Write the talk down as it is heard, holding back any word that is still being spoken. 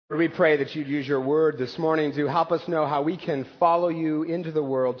We pray that you'd use your word this morning to help us know how we can follow you into the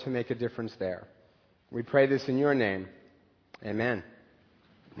world to make a difference there. We pray this in your name. Amen.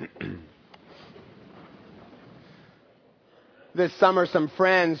 This summer, some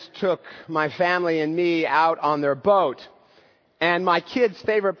friends took my family and me out on their boat. And my kids'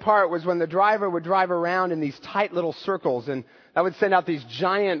 favorite part was when the driver would drive around in these tight little circles, and that would send out these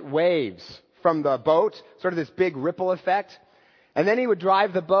giant waves from the boat, sort of this big ripple effect. And then he would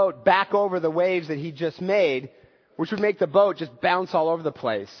drive the boat back over the waves that he just made, which would make the boat just bounce all over the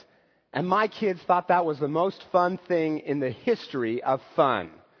place. And my kids thought that was the most fun thing in the history of fun.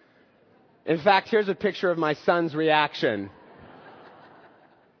 In fact, here's a picture of my son's reaction.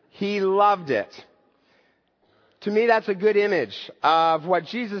 He loved it. To me, that's a good image of what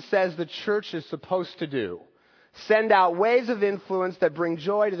Jesus says the church is supposed to do. Send out waves of influence that bring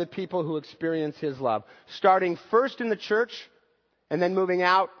joy to the people who experience His love, starting first in the church and then moving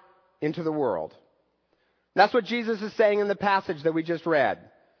out into the world. That's what Jesus is saying in the passage that we just read.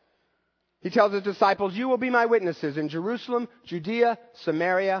 He tells His disciples, "You will be my witnesses in Jerusalem, Judea,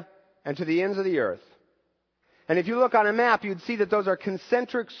 Samaria, and to the ends of the earth." And if you look on a map, you'd see that those are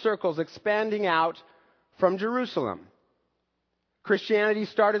concentric circles expanding out from Jerusalem. Christianity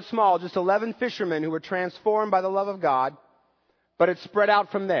started small, just 11 fishermen who were transformed by the love of God, but it spread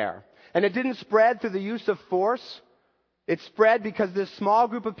out from there. And it didn't spread through the use of force. It spread because this small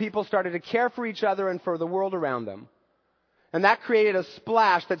group of people started to care for each other and for the world around them. And that created a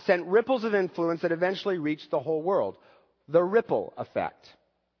splash that sent ripples of influence that eventually reached the whole world. The ripple effect.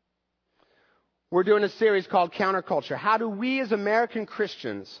 We're doing a series called Counterculture. How do we as American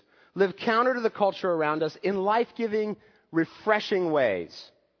Christians live counter to the culture around us in life-giving, refreshing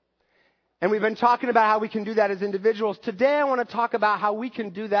ways? And we've been talking about how we can do that as individuals. Today I want to talk about how we can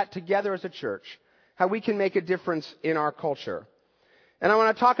do that together as a church. How we can make a difference in our culture. And I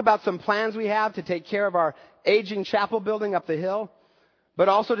want to talk about some plans we have to take care of our aging chapel building up the hill, but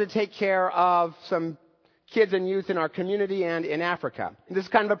also to take care of some kids and youth in our community and in Africa. And this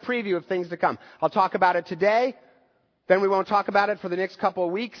is kind of a preview of things to come. I'll talk about it today, then we won't talk about it for the next couple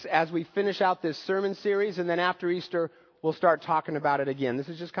of weeks as we finish out this sermon series, and then after Easter, we'll start talking about it again. This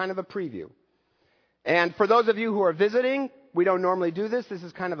is just kind of a preview. And for those of you who are visiting, we don't normally do this. This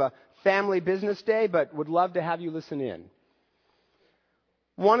is kind of a family business day, but would love to have you listen in.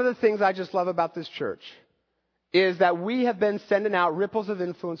 One of the things I just love about this church is that we have been sending out ripples of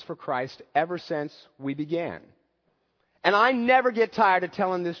influence for Christ ever since we began. And I never get tired of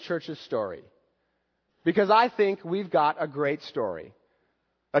telling this church's story because I think we've got a great story.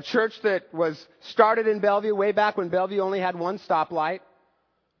 A church that was started in Bellevue way back when Bellevue only had one stoplight.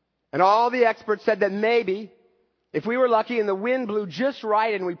 And all the experts said that maybe, if we were lucky and the wind blew just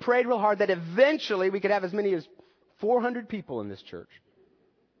right and we prayed real hard, that eventually we could have as many as 400 people in this church.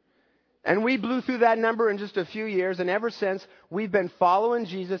 And we blew through that number in just a few years, and ever since, we've been following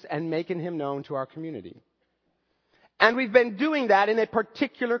Jesus and making Him known to our community. And we've been doing that in a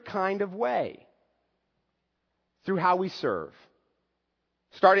particular kind of way, through how we serve.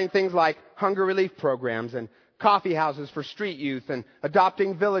 Starting things like hunger relief programs and coffee houses for street youth and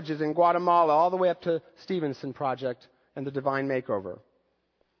adopting villages in Guatemala, all the way up to Stevenson Project and the Divine Makeover.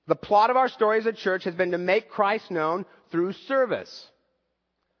 The plot of our story as a church has been to make Christ known through service.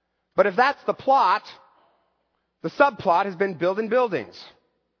 But if that's the plot, the subplot has been building buildings.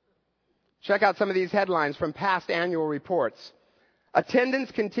 Check out some of these headlines from past annual reports.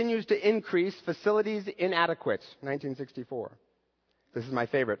 Attendance continues to increase, facilities inadequate, 1964. This is my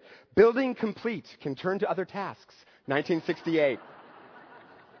favorite. Building complete, can turn to other tasks, 1968.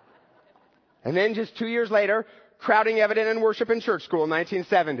 And then just 2 years later, crowding evident in worship in church school,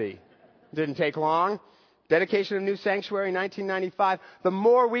 1970. Didn't take long. Dedication of new sanctuary, 1995. The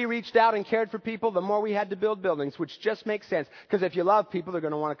more we reached out and cared for people, the more we had to build buildings, which just makes sense. Because if you love people, they're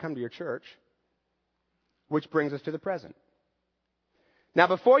going to want to come to your church. Which brings us to the present. Now,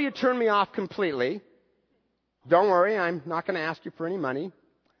 before you turn me off completely, don't worry, I'm not going to ask you for any money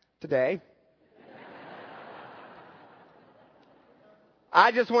today.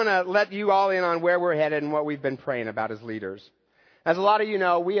 I just want to let you all in on where we're headed and what we've been praying about as leaders. As a lot of you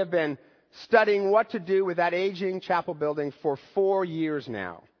know, we have been studying what to do with that aging chapel building for 4 years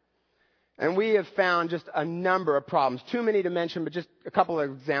now. And we have found just a number of problems. Too many to mention, but just a couple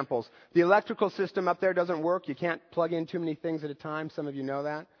of examples. The electrical system up there doesn't work. You can't plug in too many things at a time. Some of you know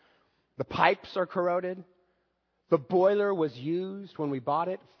that. The pipes are corroded. The boiler was used when we bought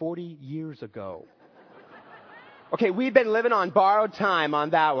it 40 years ago. Okay, we've been living on borrowed time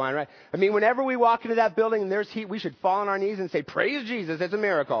on that one, right? I mean, whenever we walk into that building and there's heat, we should fall on our knees and say, "Praise Jesus, it's a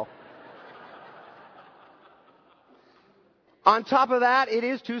miracle." On top of that, it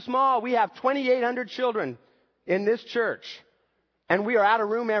is too small. We have 2,800 children in this church, and we are out of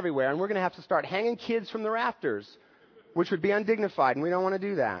room everywhere, and we're going to have to start hanging kids from the rafters, which would be undignified, and we don't want to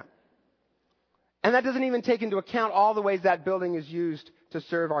do that. And that doesn't even take into account all the ways that building is used to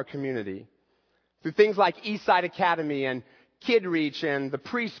serve our community. Through things like Eastside Academy and Kid Reach and the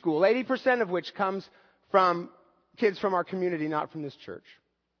preschool, 80% of which comes from kids from our community, not from this church.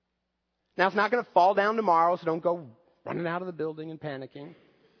 Now, it's not going to fall down tomorrow, so don't go running out of the building and panicking.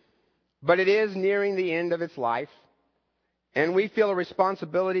 But it is nearing the end of its life, and we feel a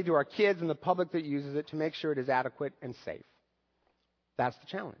responsibility to our kids and the public that uses it to make sure it is adequate and safe. That's the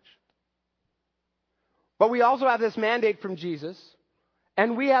challenge. But we also have this mandate from Jesus,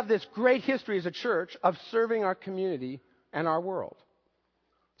 and we have this great history as a church of serving our community and our world.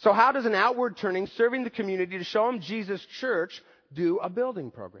 So how does an outward turning, serving the community to show them Jesus church do a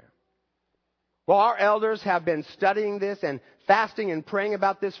building program? Well, our elders have been studying this and fasting and praying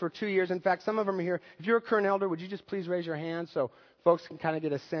about this for 2 years. In fact, some of them are here. If you're a current elder, would you just please raise your hand so folks can kind of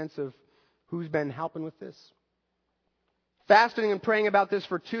get a sense of who's been helping with this? Fasting and praying about this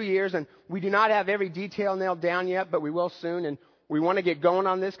for 2 years, and we do not have every detail nailed down yet, but we will soon, and we want to get going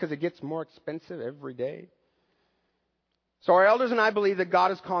on this because it gets more expensive every day. So our elders and I believe that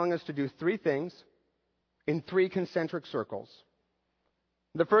God is calling us to do 3 things in 3 concentric circles.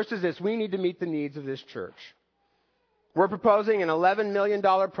 The first is this: we need to meet the needs of this church. We're proposing an $11 million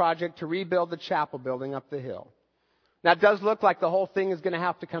project to rebuild the chapel building up the hill. Now, it does look like the whole thing is going to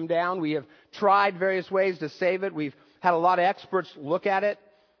have to come down. We have tried various ways to save it. We've had a lot of experts look at it,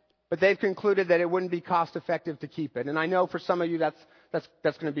 but they've concluded that it wouldn't be cost effective to keep it. And I know for some of you that's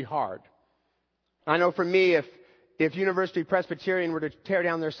going to be hard. I know for me, if University Presbyterian were to tear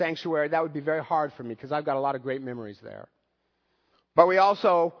down their sanctuary, that would be very hard for me because I've got a lot of great memories there. But we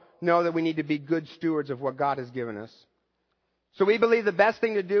also know that we need to be good stewards of what God has given us. So we believe the best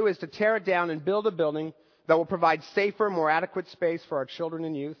thing to do is to tear it down and build a building that will provide safer, more adequate space for our children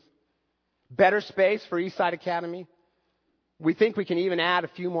and youth, better space for Eastside Academy. We think we can even add a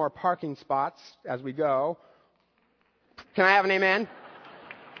few more parking spots as we go. Can I have an amen?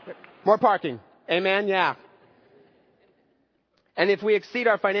 More parking. Amen? Yeah. And if we exceed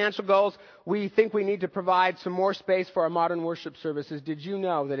our financial goals, we think we need to provide some more space for our modern worship services. Did you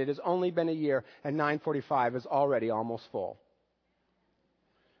know that it has only been a year and 945 is already almost full?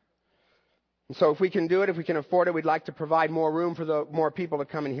 And so if we can do it, if we can afford it, we'd like to provide more room for more people to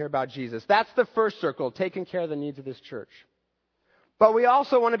come and hear about Jesus. That's the first circle, taking care of the needs of this church. But we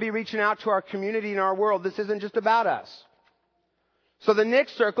also want to be reaching out to our community and our world. This isn't just about us. So the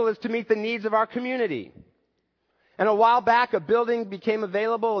next circle is to meet the needs of our community. And a while back, a building became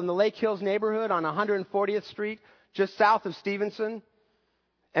available in the Lake Hills neighborhood on 140th Street, just south of Stevenson.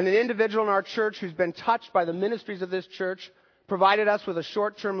 And an individual in our church who's been touched by the ministries of this church provided us with a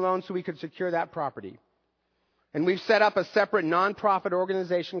short-term loan so we could secure that property. And we've set up a separate nonprofit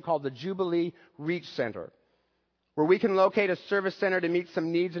organization called the Jubilee Reach Center, where we can locate a service center to meet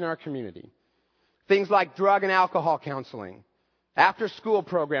some needs in our community. Things like drug and alcohol counseling, after-school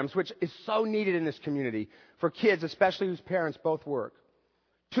programs, which is so needed in this community for kids, especially whose parents both work,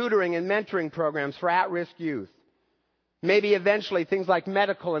 tutoring and mentoring programs for at-risk youth, maybe eventually things like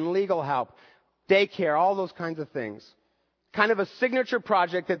medical and legal help, daycare, all those kinds of things. Kind of a signature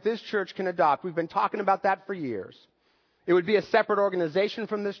project that this church can adopt. We've been talking about that for years. It would be a separate organization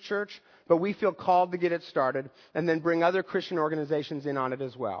from this church, but we feel called to get it started and then bring other Christian organizations in on it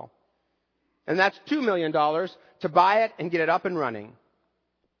as well. And that's $2 million to buy it and get it up and running.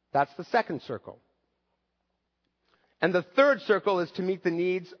 That's the second circle. And the third circle is to meet the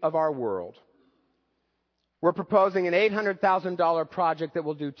needs of our world. We're proposing an $800,000 project that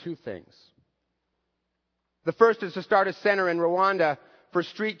will do 2 things. The first is to start a center in Rwanda for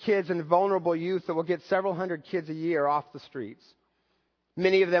street kids and vulnerable youth that will get several hundred kids a year off the streets.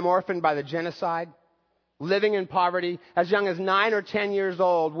 Many of them orphaned by the genocide, living in poverty, as young as 9 or 10 years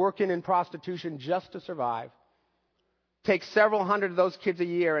old, working in prostitution just to survive. Take several hundred of those kids a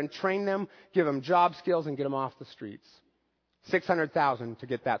year and train them, give them job skills, and get them off the streets. $600,000 to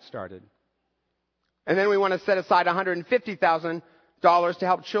get that started. And then we want to set aside $150,000 to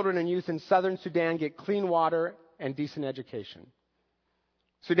help children and youth in southern Sudan get clean water and decent education.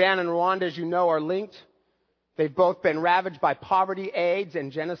 Sudan and Rwanda, as you know, are linked. They've both been ravaged by poverty, AIDS,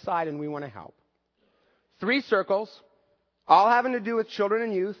 and genocide, and we want to help. 3 circles, all having to do with children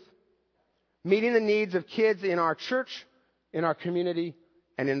and youth, meeting the needs of kids in our church, in our community,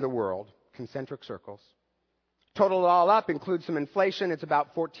 and in the world. Concentric circles. Total it all up, includes some inflation, it's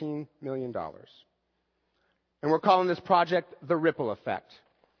about $14 million. And we're calling this project the Ripple Effect.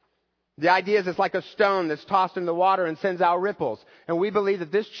 The idea is it's like a stone that's tossed in the water and sends out ripples. And we believe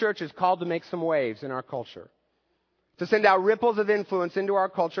that this church is called to make some waves in our culture. To send out ripples of influence into our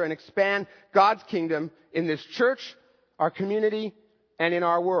culture and expand God's kingdom in this church, our community, and in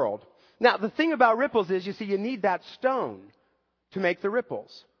our world. Now, the thing about ripples is, you see, you need that stone to make the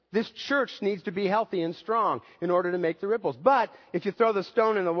ripples. This church needs to be healthy and strong in order to make the ripples. But if you throw the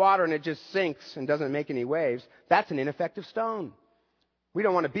stone in the water and it just sinks and doesn't make any waves, that's an ineffective stone. We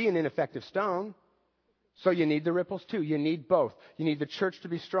don't want to be an ineffective stone. So you need the ripples too. You need both. You need the church to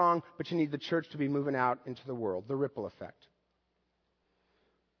be strong, but you need the church to be moving out into the world, the ripple effect.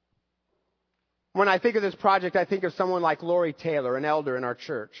 When I think of this project, I think of someone like Lori Taylor, an elder in our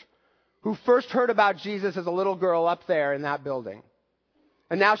church, who first heard about Jesus as a little girl up there in that building.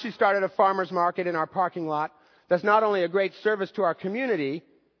 And now she started a farmer's market in our parking lot that's not only a great service to our community,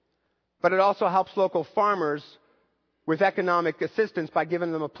 but it also helps local farmers with economic assistance by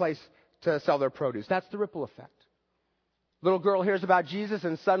giving them a place to sell their produce. That's the ripple effect. Little girl hears about Jesus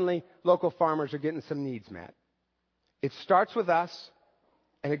and suddenly local farmers are getting some needs met. It starts with us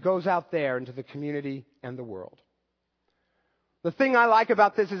and it goes out there into the community and the world. The thing I like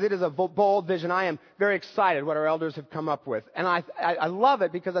about this is it is a bold vision. I am very excited what our elders have come up with. And I love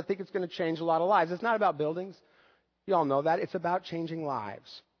it because I think it's going to change a lot of lives. It's not about buildings. You all know that. It's about changing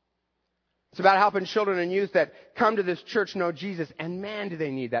lives. It's about helping children and youth that come to this church know Jesus. And man, do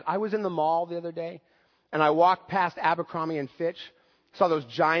they need that. I was in the mall the other day and I walked past Abercrombie and Fitch, saw those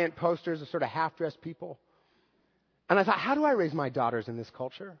giant posters of sort of half-dressed people. And I thought, how do I raise my daughters in this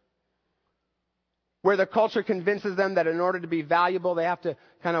culture? Where the culture convinces them that in order to be valuable, they have to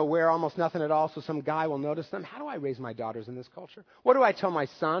kind of wear almost nothing at all so some guy will notice them. How do I raise my daughters in this culture? What do I tell my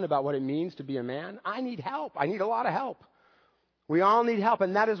son about what it means to be a man? I need help. I need a lot of help. We all need help,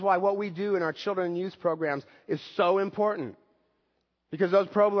 and that is why what we do in our children and youth programs is so important. Because those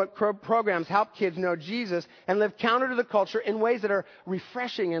programs help kids know Jesus and live counter to the culture in ways that are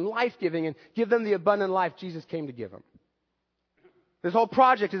refreshing and life-giving and give them the abundant life Jesus came to give them. This whole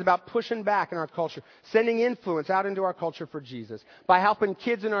project is about pushing back in our culture, sending influence out into our culture for Jesus, by helping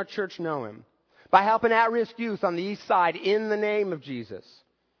kids in our church know Him, by helping at-risk youth on the east side in the name of Jesus,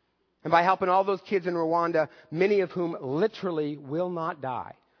 and by helping all those kids in Rwanda, many of whom literally will not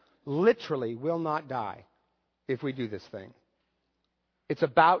die if we do this thing. It's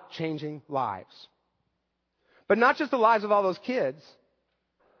about changing lives. But not just the lives of all those kids,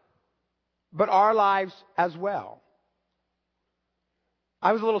 but our lives as well.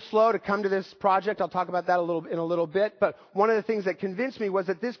 I was a little slow to come to this project. I'll talk about that in a little bit. But one of the things that convinced me was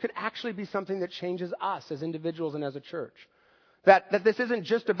that this could actually be something that changes us as individuals and as a church. That this isn't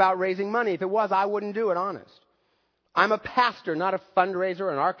just about raising money. If it was, I wouldn't do it, honest. I'm a pastor, not a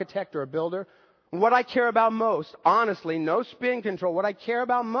fundraiser, an architect, or a builder. What I care about most, honestly, no spin control, what I care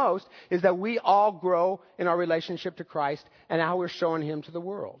about most is that we all grow in our relationship to Christ and how we're showing Him to the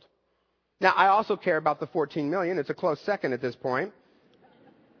world. Now, I also care about the 14 million. It's a close second at this point.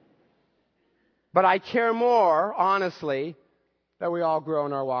 But I care more, honestly, that we all grow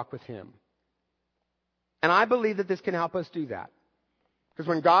in our walk with Him. And I believe that this can help us do that. Because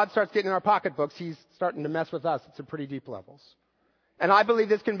when God starts getting in our pocketbooks, He's starting to mess with us at some pretty deep levels. And I believe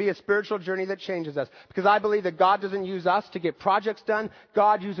this can be a spiritual journey that changes us. Because I believe that God doesn't use us to get projects done.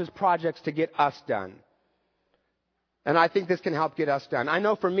 God uses projects to get us done. And I think this can help get us done. I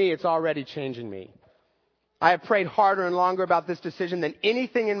know for me, it's already changing me. I have prayed harder and longer about this decision than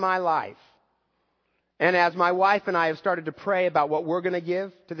anything in my life. And as my wife and I have started to pray about what we're going to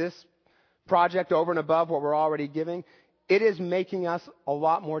give to this project over and above what we're already giving, it is making us a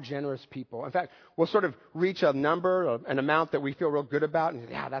lot more generous people. In fact, we'll sort of reach a number, an amount that we feel real good about, and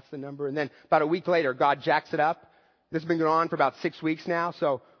yeah, that's the number. And then about a week later, God jacks it up. This has been going on for about 6 weeks now,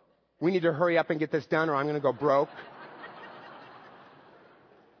 so we need to hurry up and get this done or I'm going to go broke.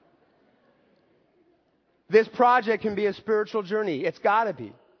 This project can be a spiritual journey. It's got to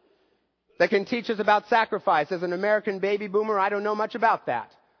be. That can teach us about sacrifice. As an American baby boomer, I don't know much about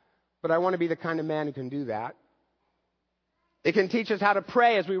that. But I want to be the kind of man who can do that. It can teach us how to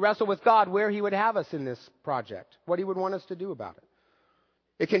pray as we wrestle with God where He would have us in this project, what He would want us to do about it.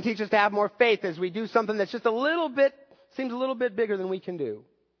 It can teach us to have more faith as we do something that's just seems a little bit bigger than we can do.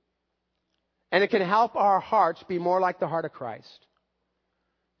 And it can help our hearts be more like the heart of Christ.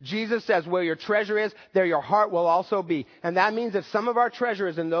 Jesus says, where your treasure is, there your heart will also be. And that means if some of our treasure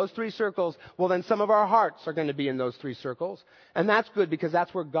is in those 3 circles, well, then some of our hearts are going to be in those 3 circles. And that's good because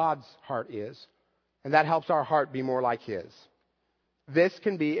that's where God's heart is. And that helps our heart be more like His. This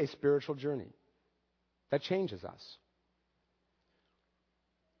can be a spiritual journey that changes us.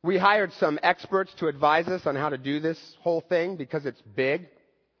 We hired some experts to advise us on how to do this whole thing because it's big.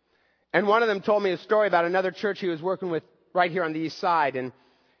 And one of them told me a story about another church he was working with right here on the east side. And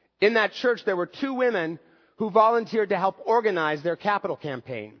in that church, there were 2 women who volunteered to help organize their capital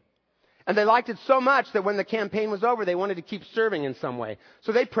campaign. And they liked it so much that when the campaign was over, they wanted to keep serving in some way.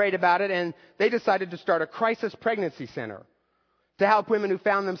 So they prayed about it, and they decided to start a crisis pregnancy center to help women who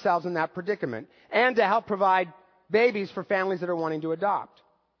found themselves in that predicament, and to help provide babies for families that are wanting to adopt.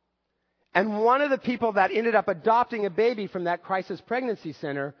 And one of the people that ended up adopting a baby from that crisis pregnancy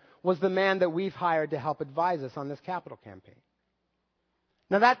center was the man that we've hired to help advise us on this capital campaign.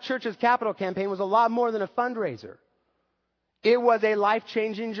 Now, that church's capital campaign was a lot more than a fundraiser. It was a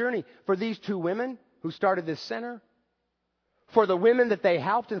life-changing journey for these 2 women who started this center, for the women that they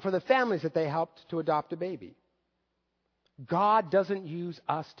helped, and for the families that they helped to adopt a baby. God doesn't use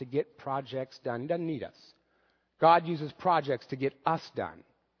us to get projects done. He doesn't need us. God uses projects to get us done.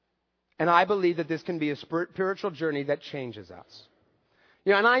 And I believe that this can be a spiritual journey that changes us.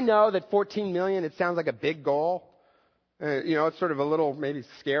 And I know that 14 million, it sounds like a big goal. It's sort of a little maybe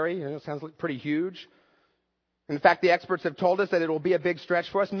scary. It sounds like pretty huge. In fact, the experts have told us that it will be a big stretch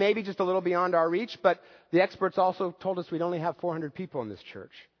for us, maybe just a little beyond our reach, but the experts also told us we'd only have 400 people in this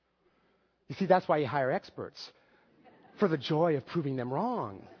church. You see, that's why you hire experts, for the joy of proving them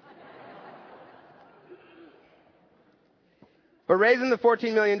wrong. But raising the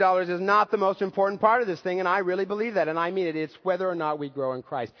 $14 million is not the most important part of this thing, and I really believe that, and I mean it. It's whether or not we grow in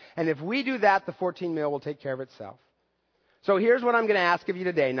Christ. And if we do that, the 14 mil will take care of itself. So here's what I'm going to ask of you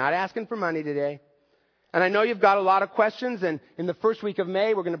today. Not asking for money today. And I know you've got a lot of questions, and in the first week of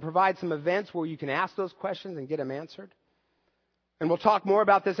May, we're going to provide some events where you can ask those questions and get them answered. And we'll talk more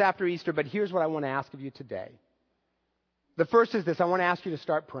about this after Easter, but here's what I want to ask of you today. The first is this. I want to ask you to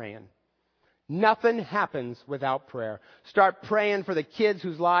start praying. Nothing happens without prayer. Start praying for the kids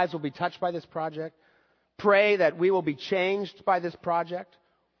whose lives will be touched by this project. Pray that we will be changed by this project.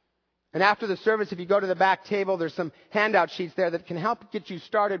 And after the service, if you go to the back table, there's some handout sheets there that can help get you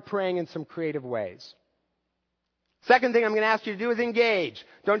started praying in some creative ways. Second thing I'm going to ask you to do is engage.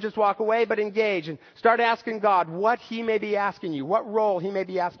 Don't just walk away, but engage. And start asking God what He may be asking you, what role He may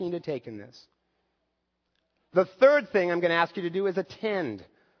be asking you to take in this. The third thing I'm going to ask you to do is attend.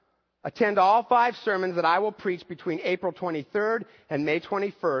 Attend all 5 sermons that I will preach between April 23rd and May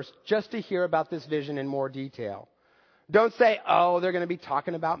 21st just to hear about this vision in more detail. Don't say, oh, they're going to be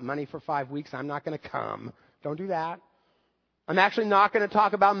talking about money for 5 weeks. I'm not going to come. Don't do that. I'm actually not going to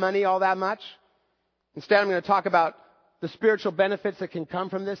talk about money all that much. Instead, I'm going to talk about the spiritual benefits that can come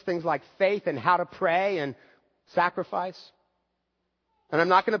from this, things like faith and how to pray and sacrifice. And I'm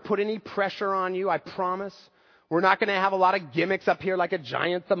not going to put any pressure on you, I promise. We're not going to have a lot of gimmicks up here like a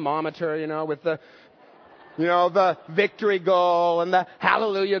giant thermometer, with the victory goal and the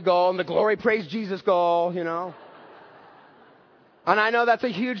hallelujah goal and the glory praise Jesus goal, And I know that's a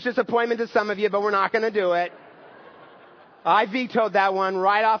huge disappointment to some of you, but we're not going to do it. I vetoed that one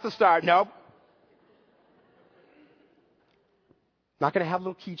right off the start. Nope. Not going to have a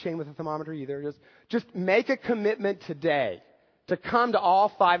little keychain with a thermometer either. Just make a commitment today to come to all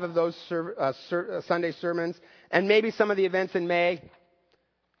 5 of those Sunday sermons and maybe some of the events in May.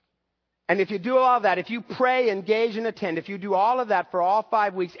 And if you do all of that, if you pray, engage, and attend, if you do all of that for all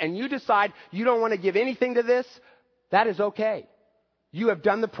 5 weeks and you decide you don't want to give anything to this, that is okay. You have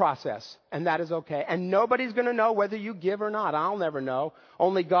done the process, and that is okay. And nobody's going to know whether you give or not. I'll never know.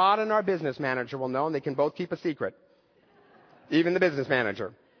 Only God and our business manager will know, and they can both keep a secret. Even the business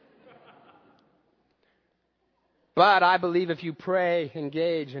manager. But I believe if you pray,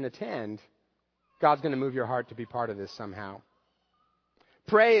 engage, and attend, God's going to move your heart to be part of this somehow.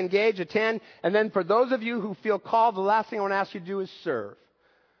 Pray, engage, attend, and then for those of you who feel called, the last thing I want to ask you to do is serve.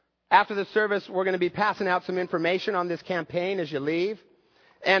 After the service, we're going to be passing out some information on this campaign as you leave.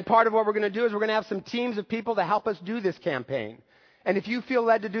 And part of what we're going to do is we're going to have some teams of people to help us do this campaign. And if you feel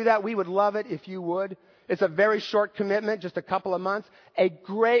led to do that, we would love it if you would. It's a very short commitment, just a couple of months. A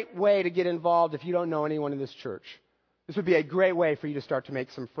great way to get involved if you don't know anyone in this church. This would be a great way for you to start to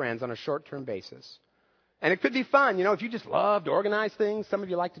make some friends on a short-term basis. And it could be fun, if you just love to organize things. Some of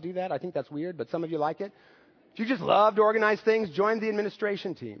you like to do that. I think that's weird, but some of you like it. If you just love to organize things, join the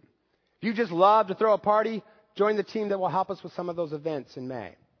administration team. If you just love to throw a party, join the team that will help us with some of those events in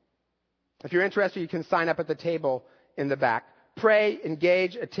May. If you're interested, you can sign up at the table in the back. Pray,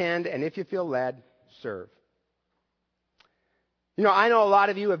 engage, attend, and if you feel led, serve. I know a lot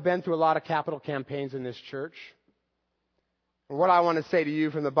of you have been through a lot of capital campaigns in this church. And what I want to say to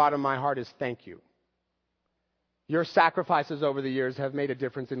you from the bottom of my heart is thank you. Your sacrifices over the years have made a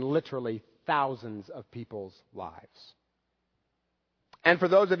difference in literally thousands of people's lives. And for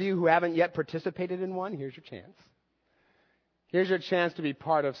those of you who haven't yet participated in one, here's your chance. Here's your chance to be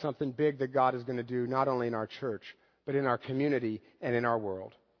part of something big that God is going to do, not only in our church, but in our community and in our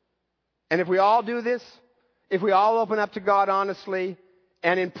world. And if we all do this, if we all open up to God honestly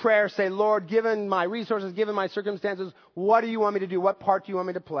and in prayer say, Lord, given my resources, given my circumstances, what do you want me to do? What part do you want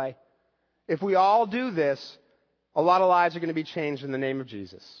me to play? If we all do this, a lot of lives are going to be changed in the name of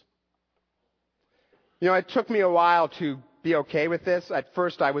Jesus. You know, it took me a while to be okay with this. At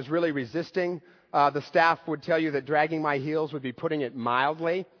first, I was really resisting. The staff would tell you that dragging my heels would be putting it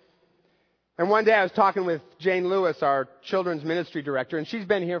mildly. And one day I was talking with Jane Lewis, our children's ministry director, and she's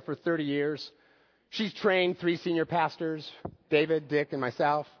been here for 30 years. She's trained 3 senior pastors, David, Dick, and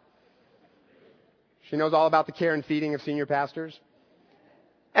myself. She knows all about the care and feeding of senior pastors.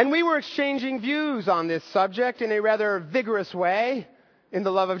 And we were exchanging views on this subject in a rather vigorous way, in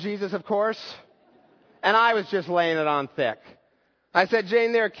the love of Jesus, of course. And I was just laying it on thick. I said,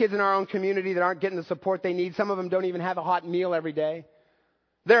 Jane, there are kids in our own community that aren't getting the support they need. Some of them don't even have a hot meal every day.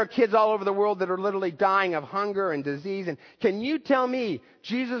 There are kids all over the world that are literally dying of hunger and disease. And can you tell me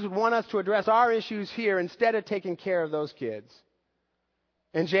Jesus would want us to address our issues here instead of taking care of those kids?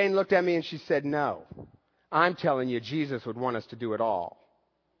 And Jane looked at me and she said, no. I'm telling you, Jesus would want us to do it all.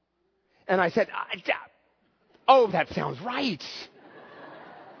 And I said, oh, that sounds right.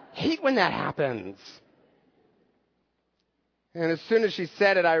 Hate when that happens. And as soon as she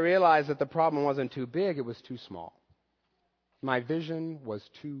said it, I realized that the problem wasn't too big, it was too small. My vision was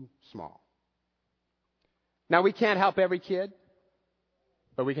too small. Now, we can't help every kid,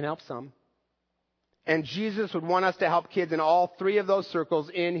 but we can help some. And Jesus would want us to help kids in all 3 of those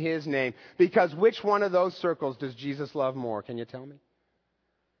circles in His name. Because which one of those circles does Jesus love more? Can you tell me?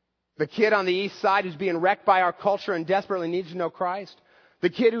 The kid on the east side who's being wrecked by our culture and desperately needs to know Christ?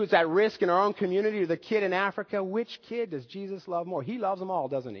 The kid who's at risk in our own community or the kid in Africa? Which kid does Jesus love more? He loves them all,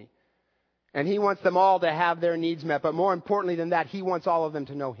 doesn't He? And He wants them all to have their needs met. But more importantly than that, He wants all of them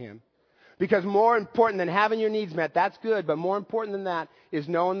to know Him. Because more important than having your needs met, that's good. But more important than that is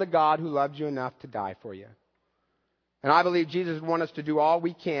knowing the God who loved you enough to die for you. And I believe Jesus would want us to do all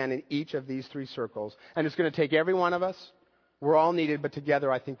we can in each of these 3 circles. And it's going to take every one of us. We're all needed, but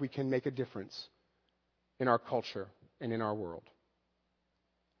together I think we can make a difference in our culture and in our world.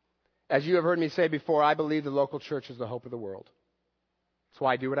 As you have heard me say before, I believe the local church is the hope of the world. That's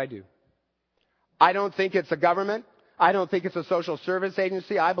why I do what I do. I don't think it's a government. I don't think it's a social service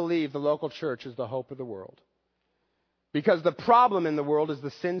agency. I believe the local church is the hope of the world. Because the problem in the world is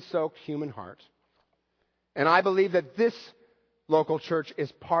the sin-soaked human heart. And I believe that this local church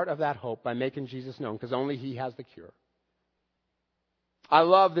is part of that hope by making Jesus known, because only He has the cure. I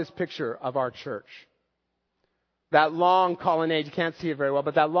love this picture of our church. That long colonnade, you can't see it very well,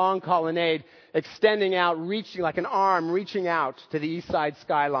 but that long colonnade extending out, reaching like an arm, reaching out to the east side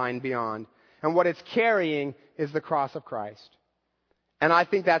skyline beyond. And what it's carrying is the cross of Christ. And I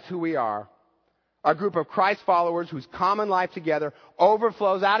think that's who we are. A group of Christ followers whose common life together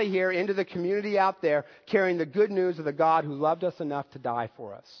overflows out of here into the community out there, carrying the good news of the God who loved us enough to die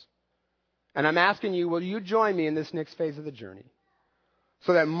for us. And I'm asking you, will you join me in this next phase of the journey?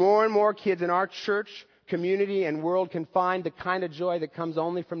 So that more and more kids in our church, community, and world can find the kind of joy that comes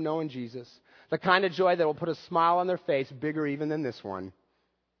only from knowing Jesus. The kind of joy that will put a smile on their face, bigger even than this one.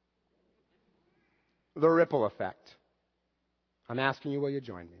 The ripple effect. I'm asking you, will you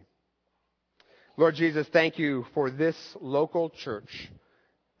join me? Lord Jesus, thank you for this local church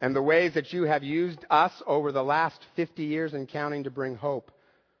and the ways that you have used us over the last 50 years and counting to bring hope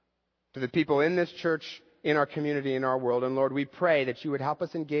to the people in this church, in our community, in our world. And Lord, we pray that you would help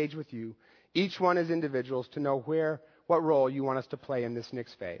us engage with you, each one as individuals, to know what role you want us to play in this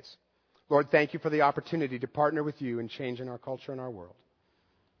next phase. Lord, thank you for the opportunity to partner with you in changing our culture and our world.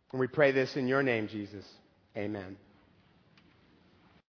 And we pray this in your name, Jesus. Amen.